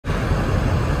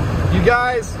You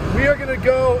guys, we are gonna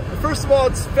go, first of all,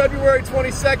 it's February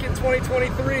 22nd,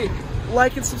 2023.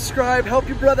 Like and subscribe, help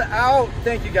your brother out.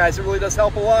 Thank you guys, it really does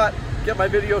help a lot. Get my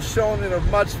videos shown in a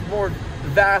much more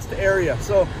vast area.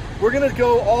 So we're gonna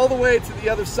go all the way to the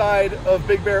other side of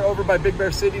Big Bear, over by Big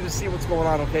Bear City, to see what's going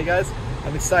on, okay guys?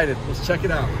 I'm excited, let's check it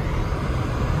out.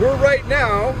 We're right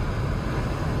now,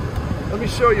 let me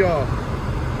show y'all.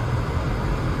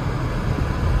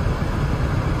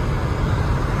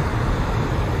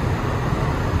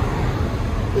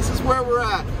 This is where we're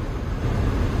at.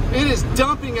 It is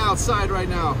dumping outside right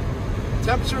now.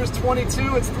 Temperature is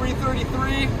 22, it's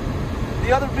 3:33.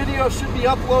 The other video should be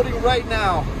uploading right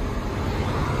now.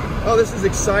 Oh, this is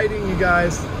exciting, you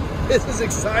guys. This is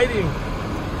exciting.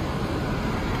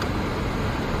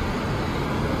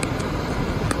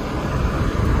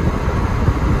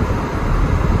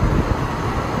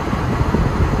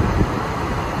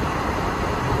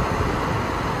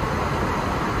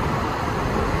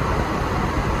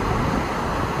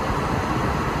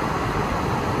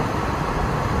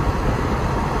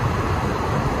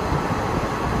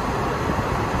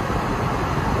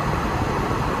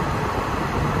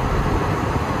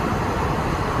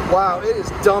 Wow, it is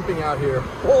dumping out here.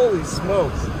 Holy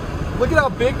smokes. Look at how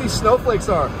big these snowflakes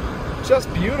are.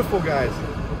 Just beautiful, guys.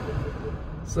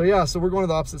 So yeah, so we're going to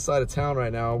the opposite side of town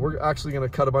right now. We're actually gonna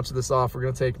cut a bunch of this off. We're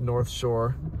gonna take North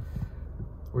Shore.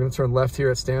 We're gonna turn left here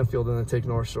at Stanfield and then take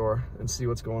North Shore and see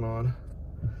what's going on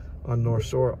North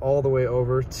Shore, all the way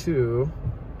over to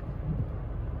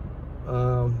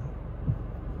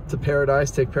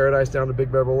Paradise, take Paradise down to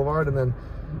Big Bear Boulevard, and then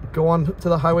go on to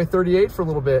the Highway 38 for a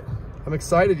little bit. I'm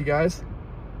excited, you guys.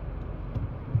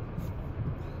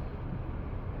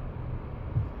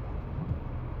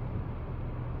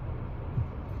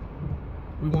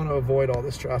 We want to avoid all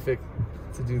this traffic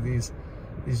to do these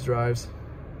drives.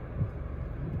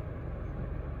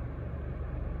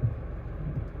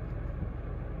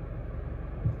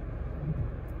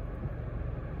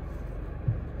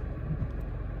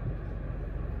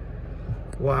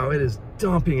 Wow, it is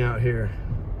dumping out here.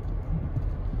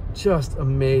 Just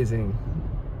amazing.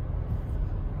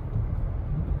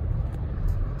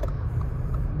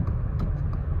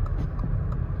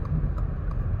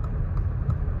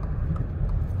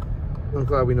 I'm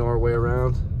glad we know our way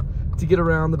around to get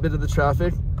around the bit of the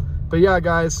traffic. But yeah,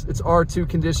 guys, it's R2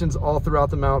 conditions all throughout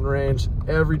the mountain range.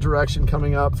 Every direction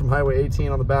coming up from Highway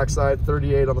 18 on the backside,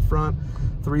 38 on the front,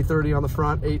 330 on the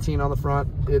front, 18 on the front.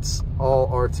 It's all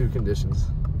R2 conditions.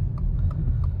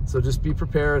 So just be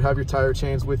prepared, have your tire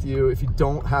chains with you. If you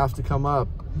don't have to come up,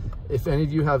 if any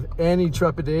of you have any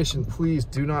trepidation, please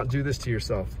do not do this to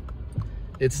yourself.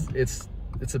 It's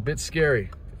a bit scary.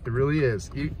 It really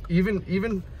is.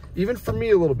 Even for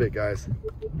me a little bit, guys.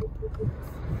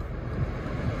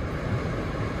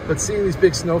 But seeing these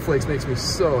big snowflakes makes me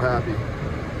so happy.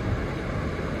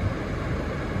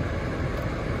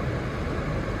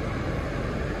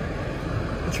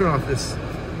 I'll turn off this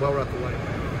while we're at the light.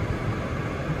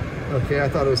 Okay, I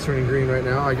thought it was turning green right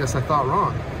now. I guess I thought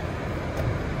wrong.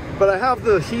 But I have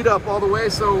the heat up all the way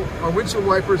so our windshield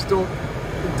wipers don't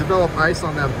develop ice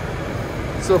on them.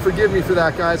 So forgive me for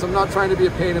that, guys. I'm not trying to be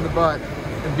a pain in the butt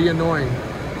and be annoying.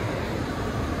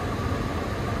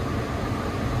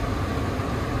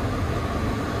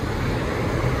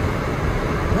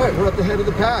 All right, we're at the head of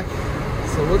the pack.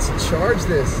 So let's charge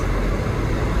this.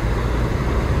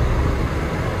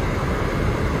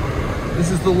 This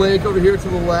is the lake over here to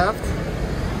the left.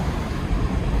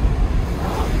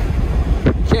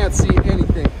 You can't see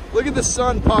anything. Look at the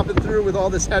sun popping through with all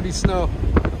this heavy snow.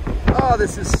 Oh,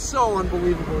 this is so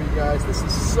unbelievable, you guys. This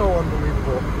is so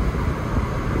unbelievable.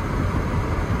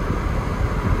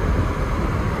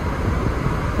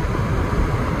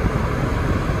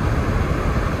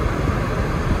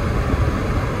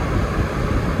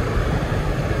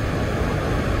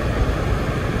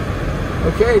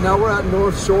 Okay, now we're at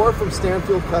North Shore from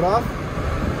Stanfield Cutoff.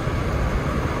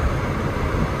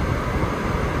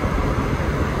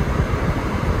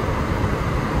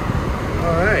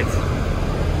 All right.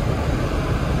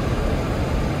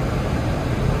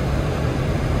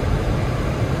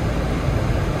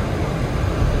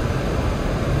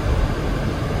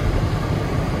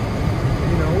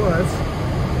 You know what?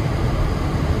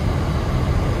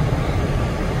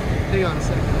 Hang on a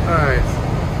second. All right.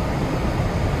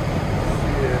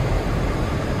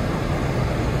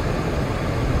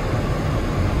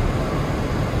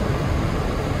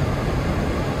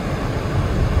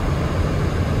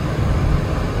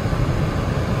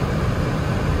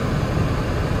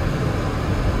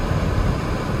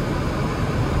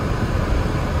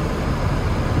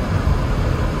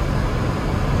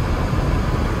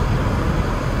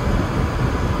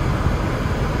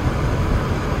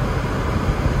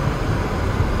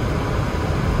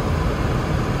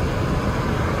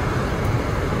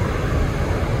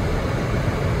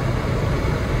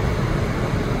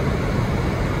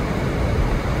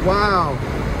 Wow.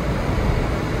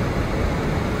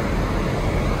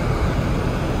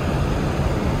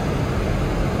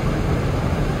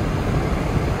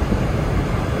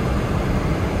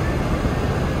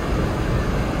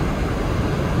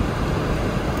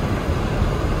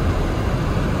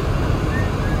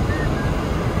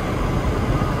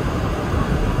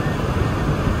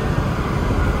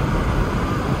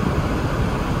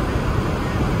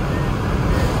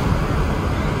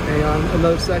 Hang on,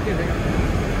 another second. Hang on.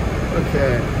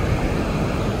 Okay.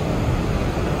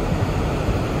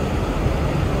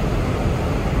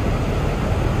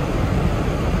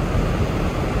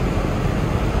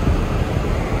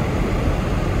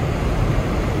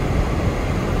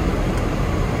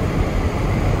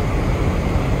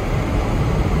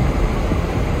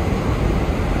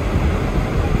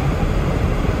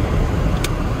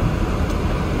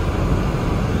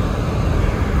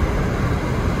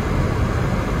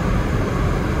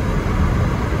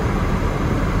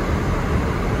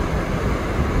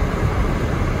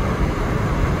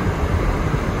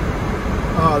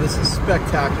 Oh, this is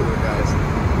spectacular, guys.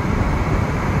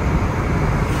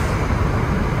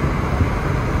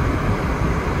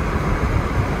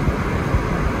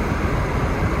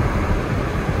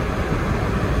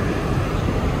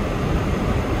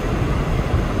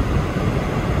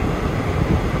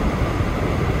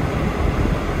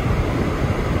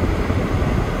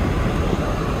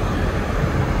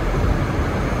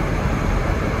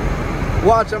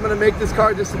 Watch, I'm gonna make this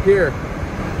car disappear.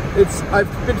 I've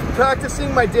been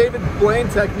practicing my David Blaine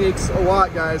techniques a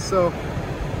lot, guys, so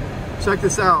check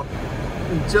this out.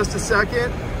 In just a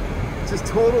second, just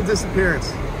total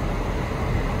disappearance.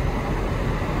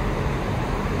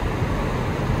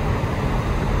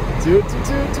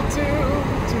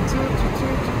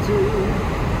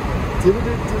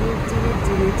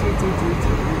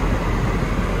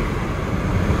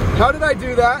 How did I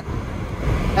do that?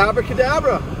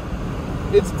 Abracadabra.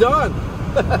 It's done.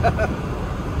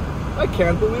 I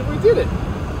can't believe we did it.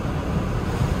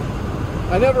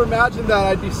 I never imagined that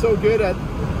I'd be so good at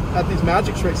these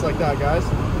magic tricks like that, guys.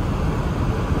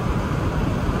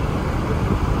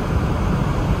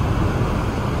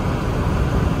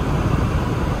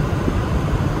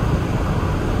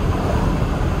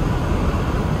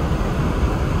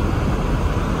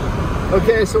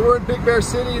 Okay, so we're in Big Bear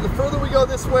City. The further we go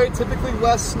this way, typically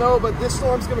less snow, but this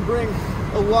storm's gonna bring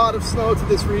a lot of snow to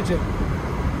this region.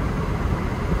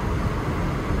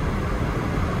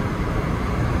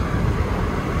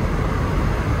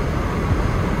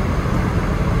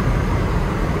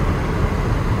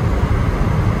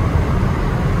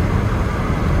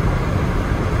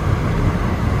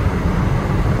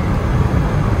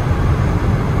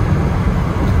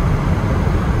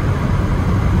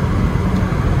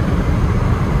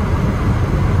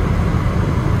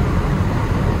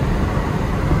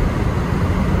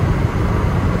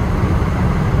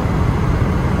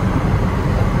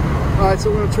 All right,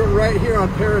 so we're gonna turn right here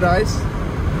on Paradise.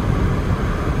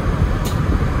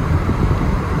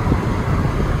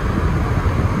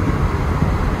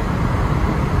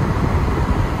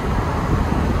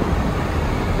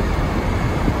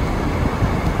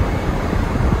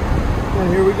 And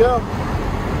here we go.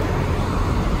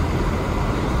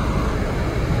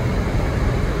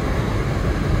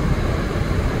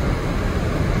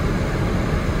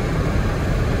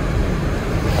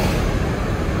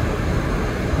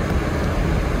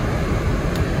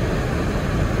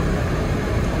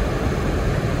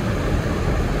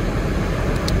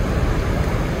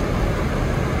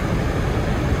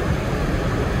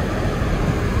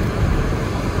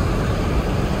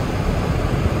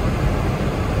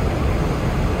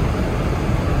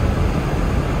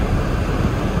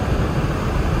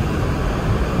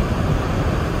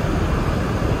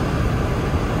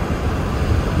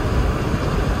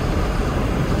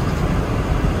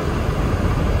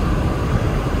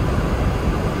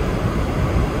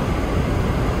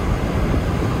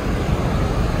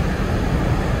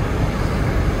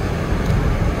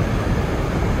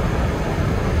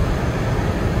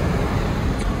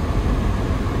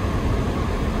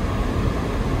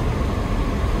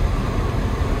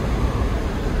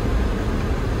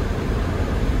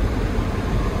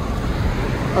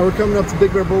 We're coming up to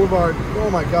Big Bear Boulevard. Oh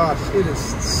my gosh, it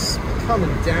is coming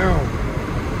down.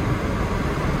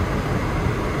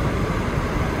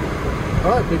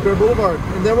 All right, Big Bear Boulevard.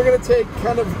 And then we're gonna take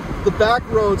kind of the back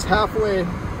roads halfway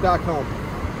back home.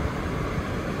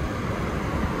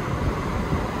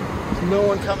 There's no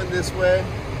one coming this way.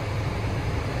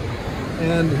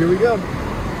 And here we go.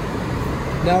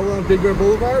 Now we're on Big Bear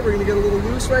Boulevard. We're gonna get a little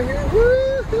loose right here.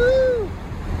 Woohoo!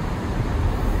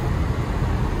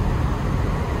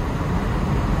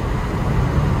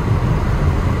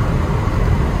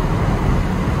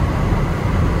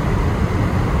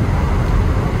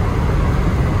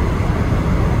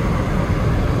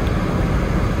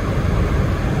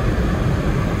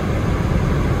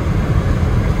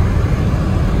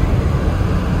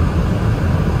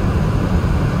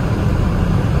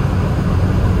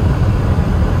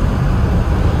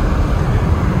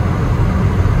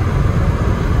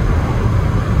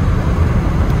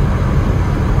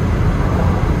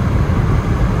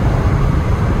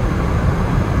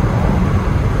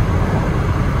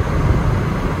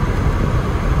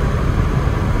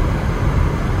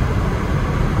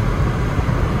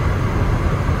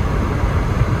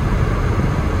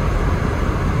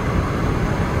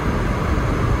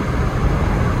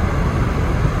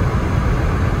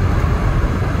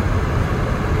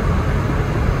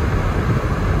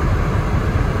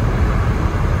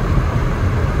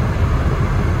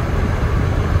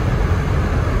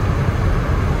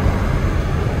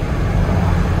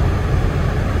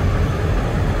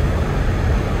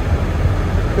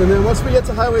 And then once we get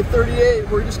to Highway 38,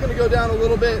 we're just gonna go down a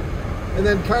little bit and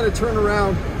then kind of turn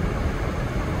around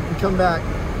and come back.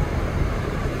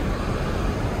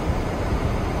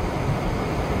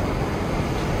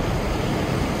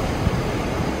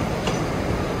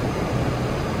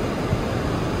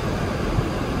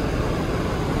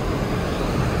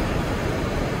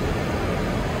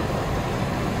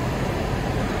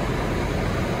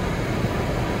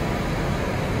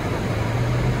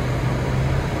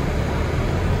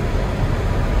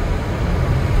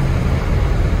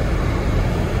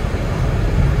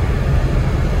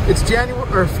 It's January,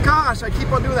 or gosh, I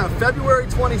keep on doing that. February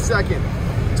 22nd,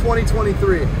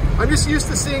 2023. I'm just used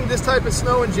to seeing this type of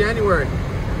snow in January.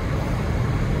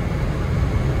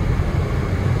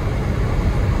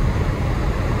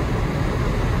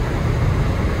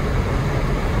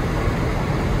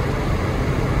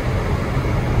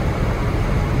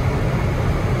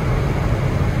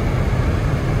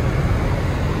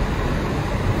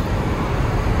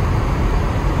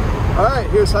 All right,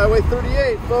 here's Highway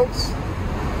 38, folks.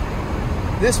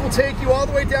 This will take you all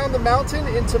the way down the mountain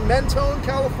into Mentone,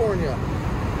 California.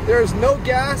 There's no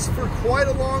gas for quite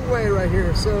a long way right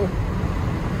here, so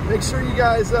make sure you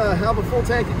guys have a full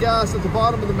tank of gas at the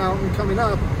bottom of the mountain coming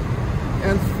up,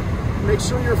 and make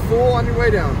sure you're full on your way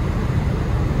down.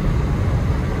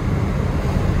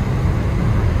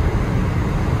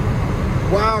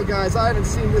 Wow, guys, I haven't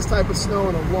seen this type of snow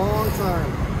in a long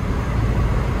time.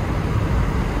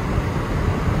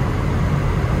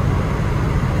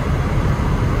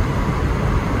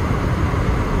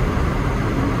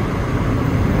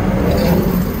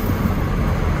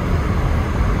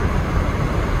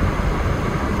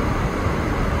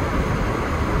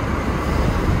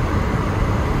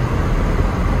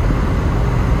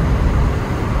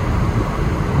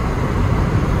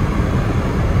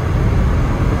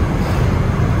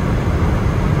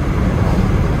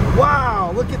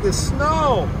 Look at this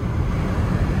snow.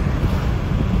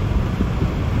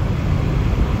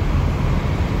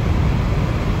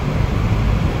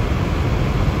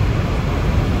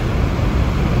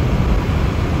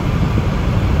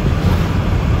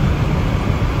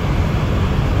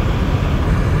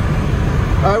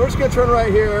 All right, we're just gonna turn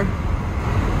right here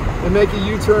and make a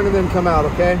U-turn and then come out,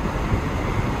 okay?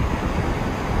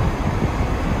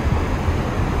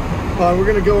 We're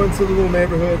gonna go into the little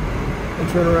neighborhood and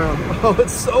turn around. Oh,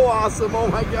 it's so awesome. Oh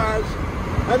my gosh.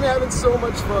 I'm having so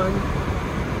much fun.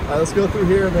 All right, let's go through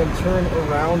here and then turn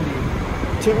around.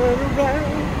 Turn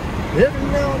around. Every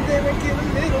now and then I get a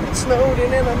little bit snowed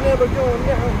in and I'm never going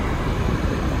down.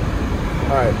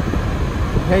 All right,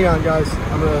 hang on guys.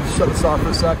 I'm gonna shut this off for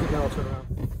a second, then I'll turn around.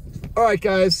 All right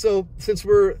guys, so since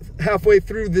we're halfway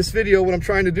through this video, what I'm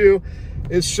trying to do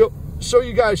is show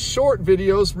you guys short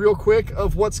videos real quick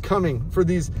of what's coming for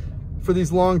these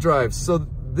long drives. So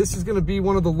this is going to be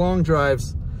one of the long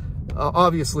drives,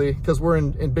 obviously, because we're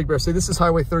in Big Bear City. This is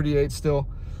Highway 38 still.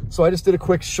 So I just did a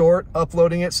quick short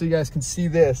uploading it so you guys can see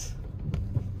this.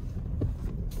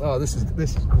 Oh, this is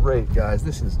great, guys.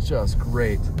 This is just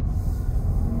great.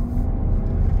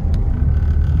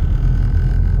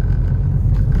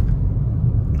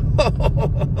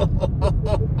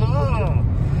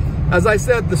 As I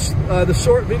said, the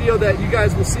short video that you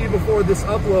guys will see before this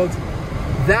uploads,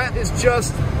 that is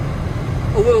just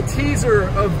a little teaser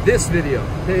of this video,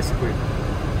 basically.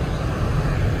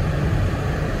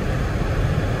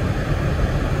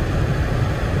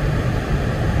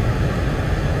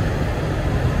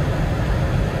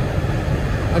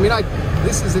 I mean,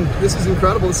 this is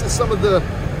incredible. This is some of the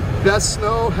best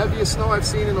snow, heaviest snow I've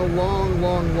seen in a long,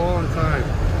 long, long time.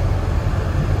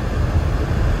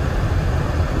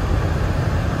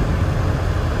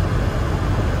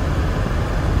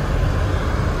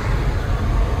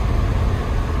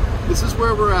 This is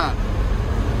where we're at.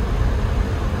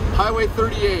 Highway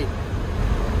 38.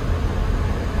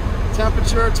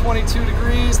 Temperature 22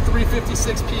 degrees,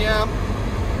 3:56 p.m.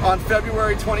 on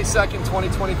February 22nd,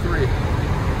 2023.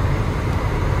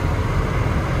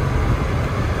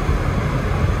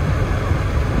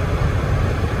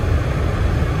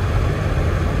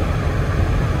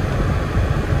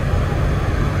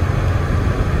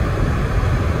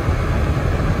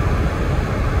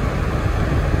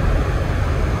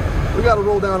 We got to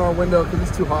roll down our window because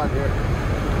it's too hot here.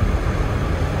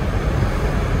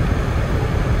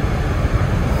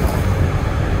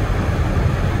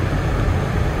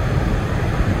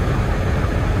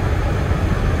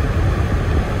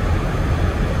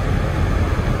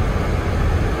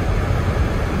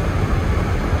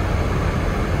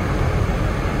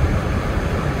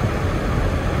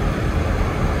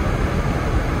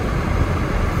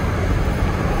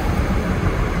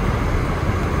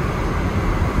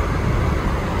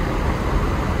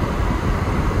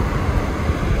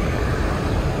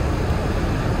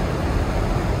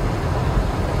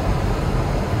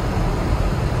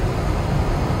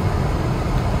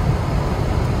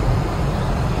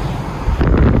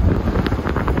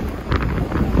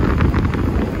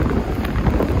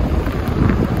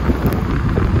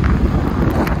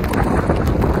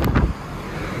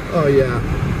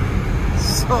 yeah,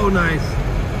 so nice.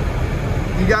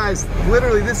 You guys,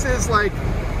 literally, this is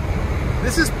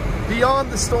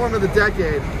beyond the storm of the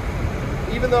decade,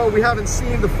 even though we haven't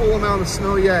seen the full amount of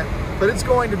snow yet, but it's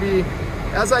going to be,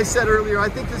 as I said earlier, I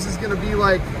think this is going to be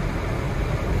like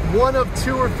one of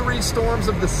 2 or 3 storms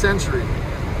of the century.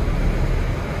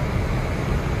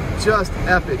 Just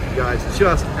epic, you guys,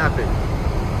 just epic.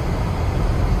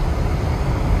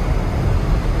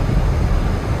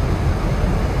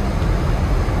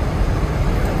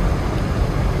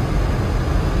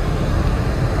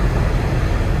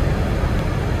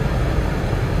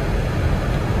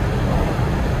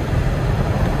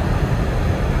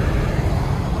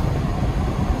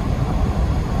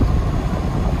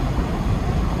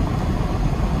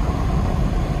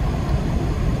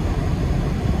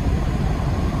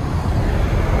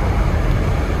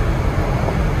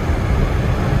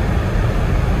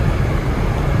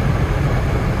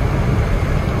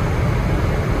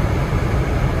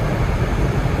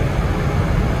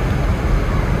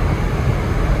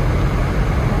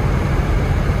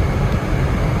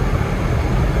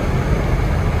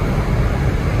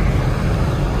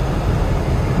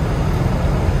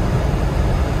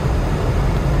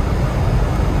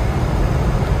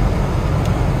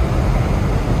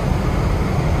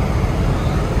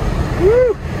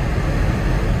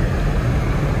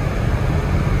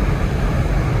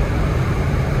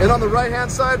 And on the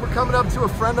right-hand side, we're coming up to a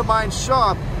friend of mine's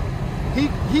shop.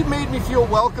 He made me feel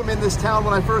welcome in this town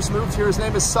when I first moved here. His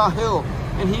name is Sahil,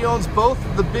 and he owns both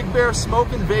the Big Bear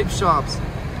Smoke and Vape shops.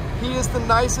 He is the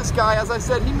nicest guy. As I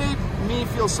said, he made me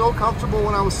feel so comfortable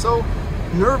when I was so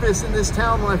nervous in this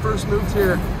town when I first moved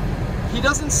here. He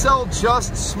doesn't sell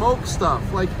just smoke stuff.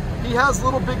 Like, he has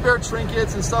little Big Bear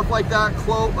trinkets and stuff like that,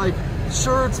 like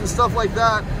shirts and stuff like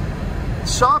that.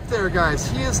 Shop there, guys.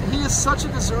 He is such a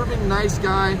deserving, nice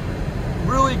guy.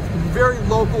 Really very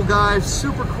local guy.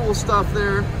 Super cool stuff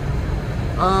there.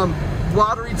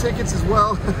 Lottery tickets as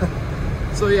well.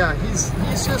 So yeah, he's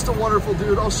just a wonderful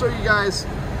dude. I'll show you guys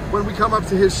when we come up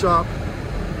to his shop.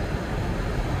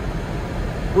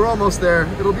 We're almost there.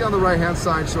 It'll be on the right-hand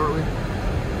side shortly.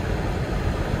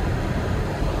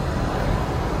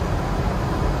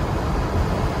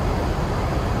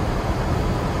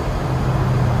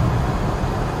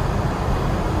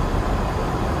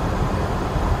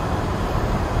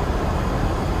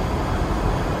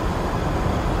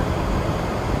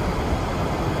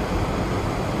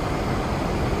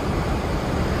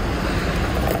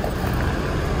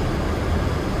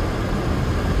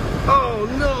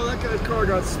 Car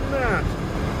got smashed.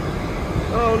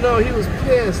 Oh no, he was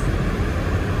pissed.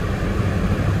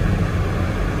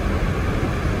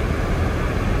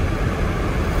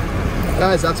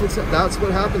 Guys, that's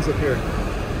what happens up here.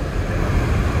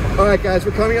 All right, guys,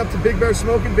 we're coming up to Big Bear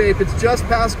Smoke and Vape. It's just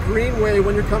past Greenway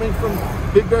when you're coming from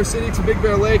Big Bear City to Big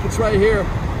Bear Lake. It's right here.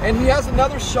 And he has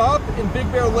another shop in Big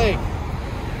Bear Lake.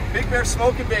 Big Bear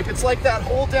Smoke and Vape. It's like that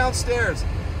whole downstairs.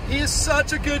 He is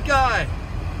such a good guy.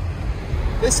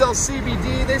 They sell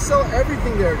CBD, they sell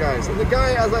everything there, guys. And the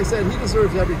guy, as I said, he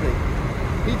deserves everything.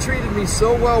 He treated me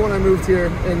so well when I moved here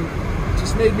and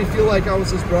just made me feel like I was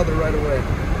his brother right away.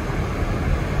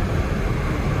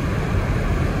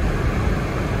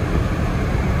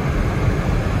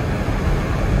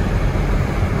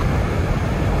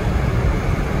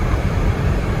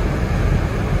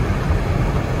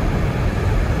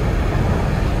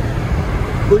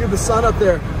 Look at the sun up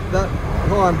there.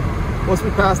 Hold on. Once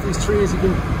we pass these trees, you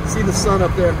can see the sun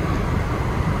up there.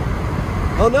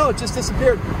 Oh no, it just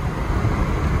disappeared.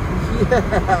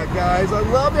 Yeah, guys, I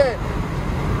love it.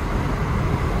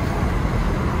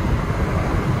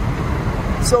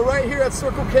 So right here at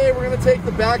Circle K, we're gonna take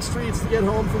the back streets to get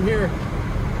home from here,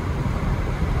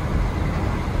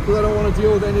 because I don't want to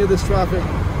deal with any of this traffic.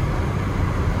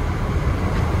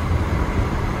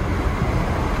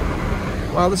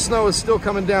 Wow, the snow is still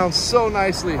coming down so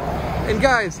nicely. And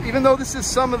guys, even though this is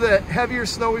some of the heavier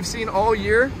snow we've seen all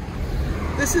year,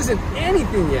 this isn't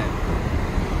anything yet.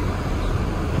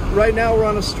 Right now we're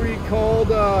on a street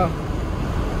called, oh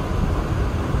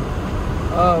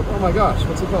my gosh,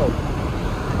 what's it called?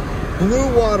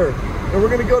 Blue Water. And we're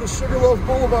gonna go to Sugarloaf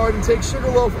Boulevard and take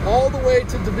Sugarloaf all the way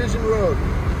to Division Road.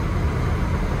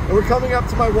 And we're coming up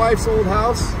to my wife's old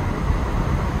house,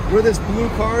 where this blue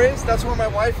car is. That's where my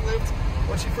wife lived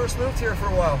when she first moved here for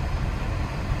a while.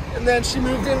 And then she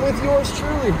moved in with yours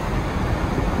truly.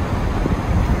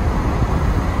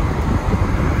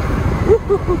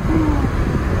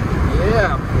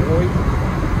 Yeah, boy.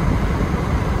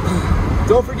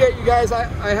 Don't forget, you guys, I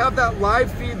have that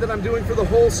live feed that I'm doing for the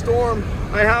whole storm.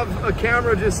 I have a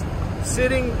camera just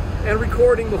sitting and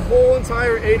recording the whole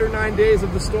entire 8 or 9 days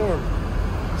of the storm.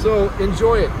 So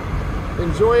enjoy it.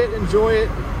 Enjoy it, enjoy it.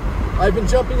 I've been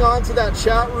jumping on to that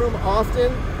chat room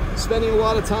often, spending a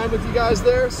lot of time with you guys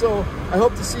there. So I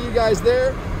hope to see you guys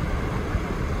there.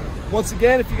 Once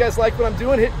again, if you guys like what I'm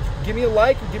doing, give me a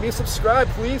like and give me a subscribe,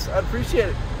 please. I'd appreciate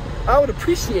it. I would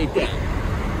appreciate that.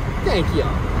 Thank you.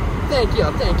 Thank you,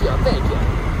 thank you, thank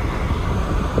you.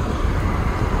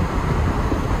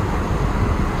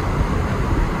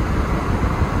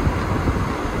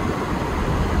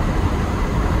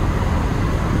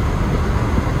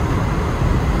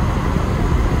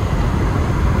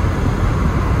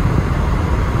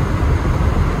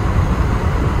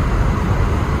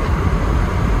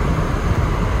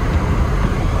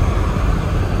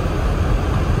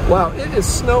 Wow, it is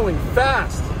snowing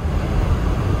fast.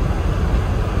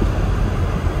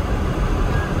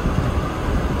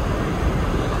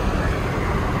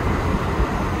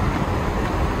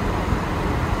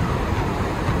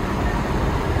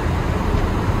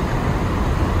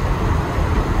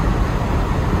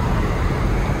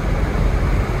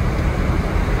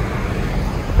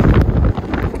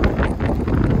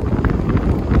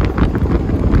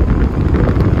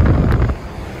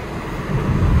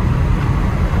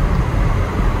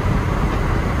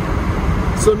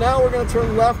 So now we're going to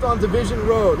turn left on Division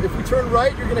Road. If we turn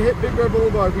right, you're going to hit Big Bear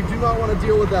Boulevard. We do not want to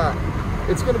deal with that.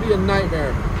 It's going to be a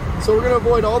nightmare. So we're going to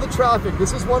avoid all the traffic.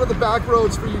 This is one of the back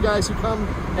roads for you guys who come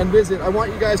and visit. I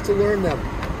want you guys to learn them.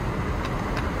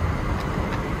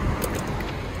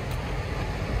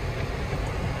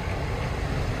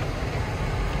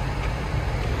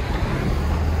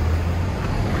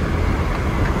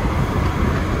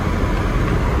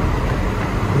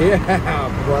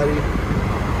 Yeah, buddy.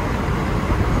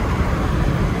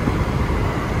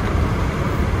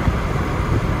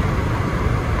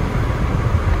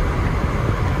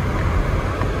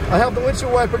 I have the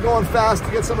windshield wiper going fast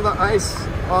to get some of the ice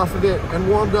off of it and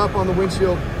warmed up on the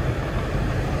windshield.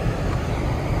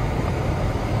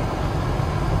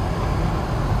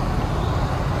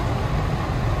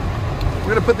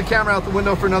 We're gonna put the camera out the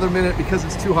window for another minute because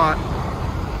it's too hot.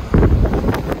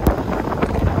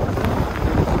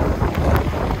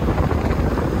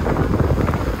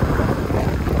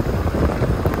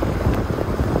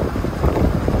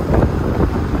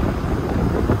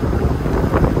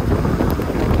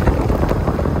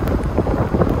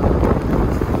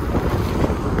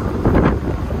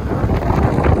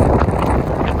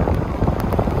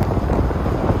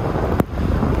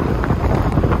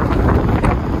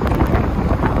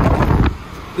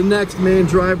 The next main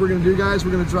drive we're going to do, guys,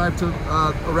 we're going to drive to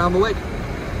around the lake.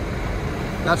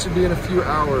 That should be in a few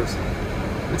hours.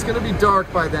 It's going to be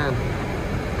dark by then,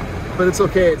 but it's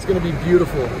okay. It's going to be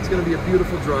beautiful. It's going to be a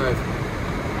beautiful drive.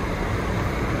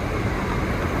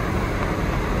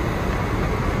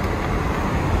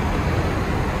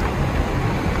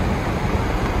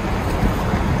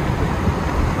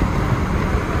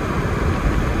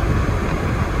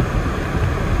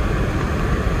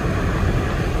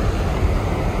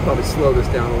 Probably slow this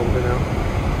down a little bit now.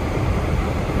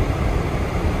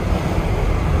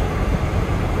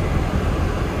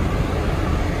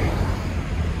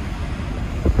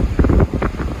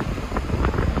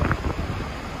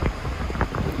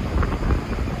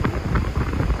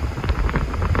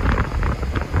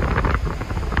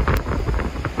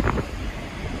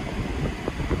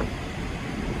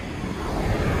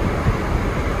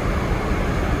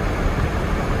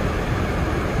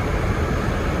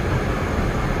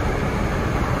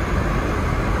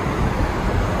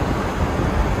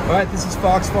 All right, this is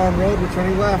Fox Farm Road. We're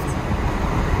turning left.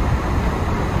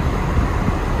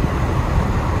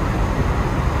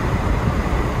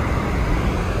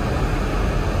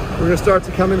 We're gonna start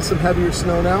to come into some heavier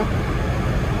snow now.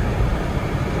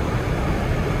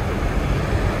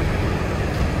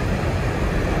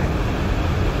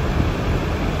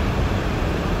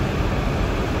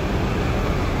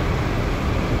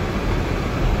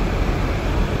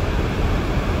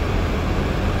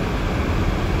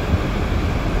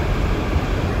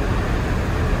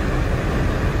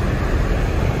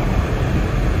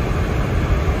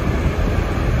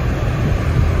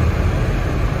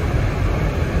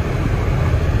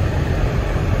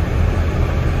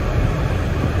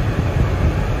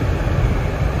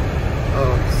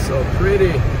 Pretty.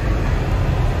 There's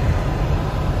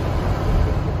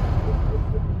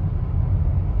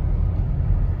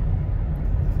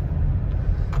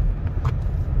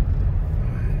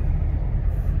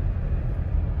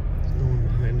no one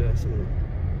behind us. I'm gonna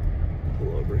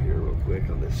pull over here real quick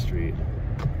on this street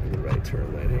in the right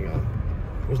turn lane. Hang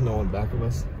on. There's no one back of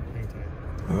us.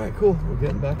 All right, cool. We're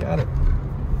getting back at it.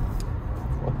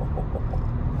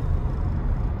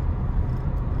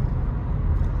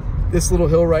 This little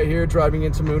hill right here, driving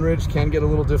into Moonridge, can get a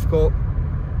little difficult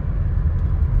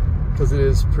because it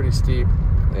is pretty steep.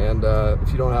 And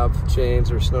if you don't have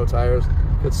chains or snow tires,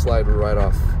 it could slide right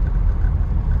off.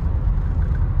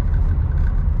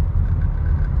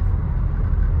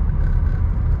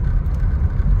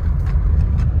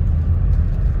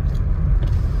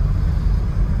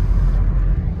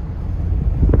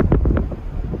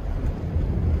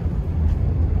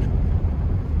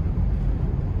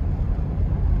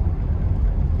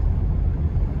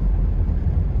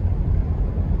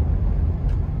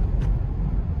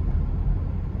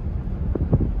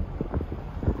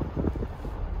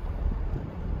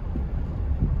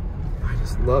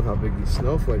 Love how big these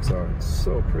snowflakes are. It's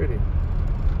so pretty.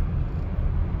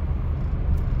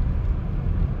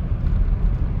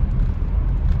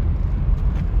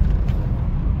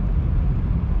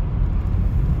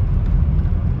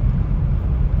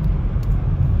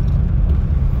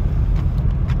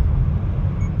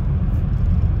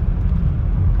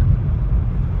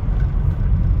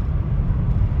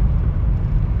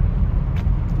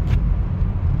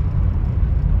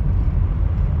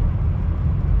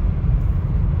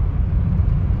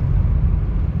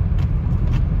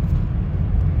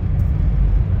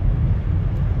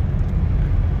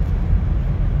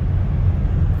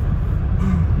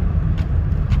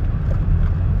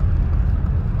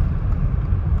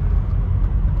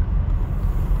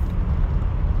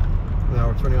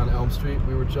 Turning on Elm Street.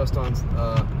 We were just on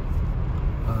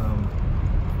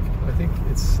I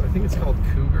think it's called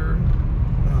Cougar.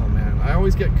 Oh man, I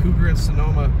always get Cougar and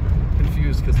Sonoma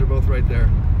confused because they're both right there.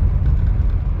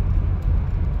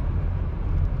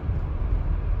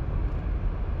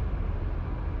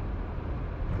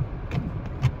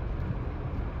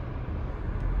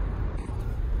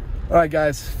 All right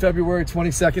guys, February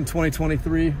 22nd,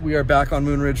 2023. We are back on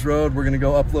Moonridge Road. We're gonna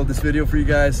go upload this video for you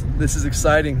guys. This is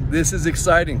exciting. This is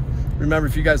exciting. Remember,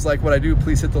 if you guys like what I do,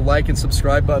 please hit the like and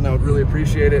subscribe button. I would really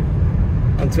appreciate it.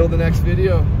 Until the next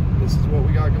video, this is what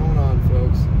we got going on,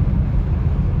 folks.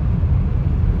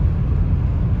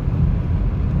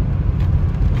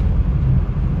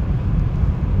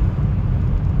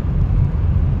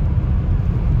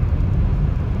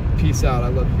 Peace out. I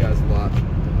love you guys a lot.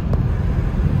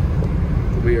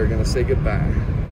 We are going to say goodbye.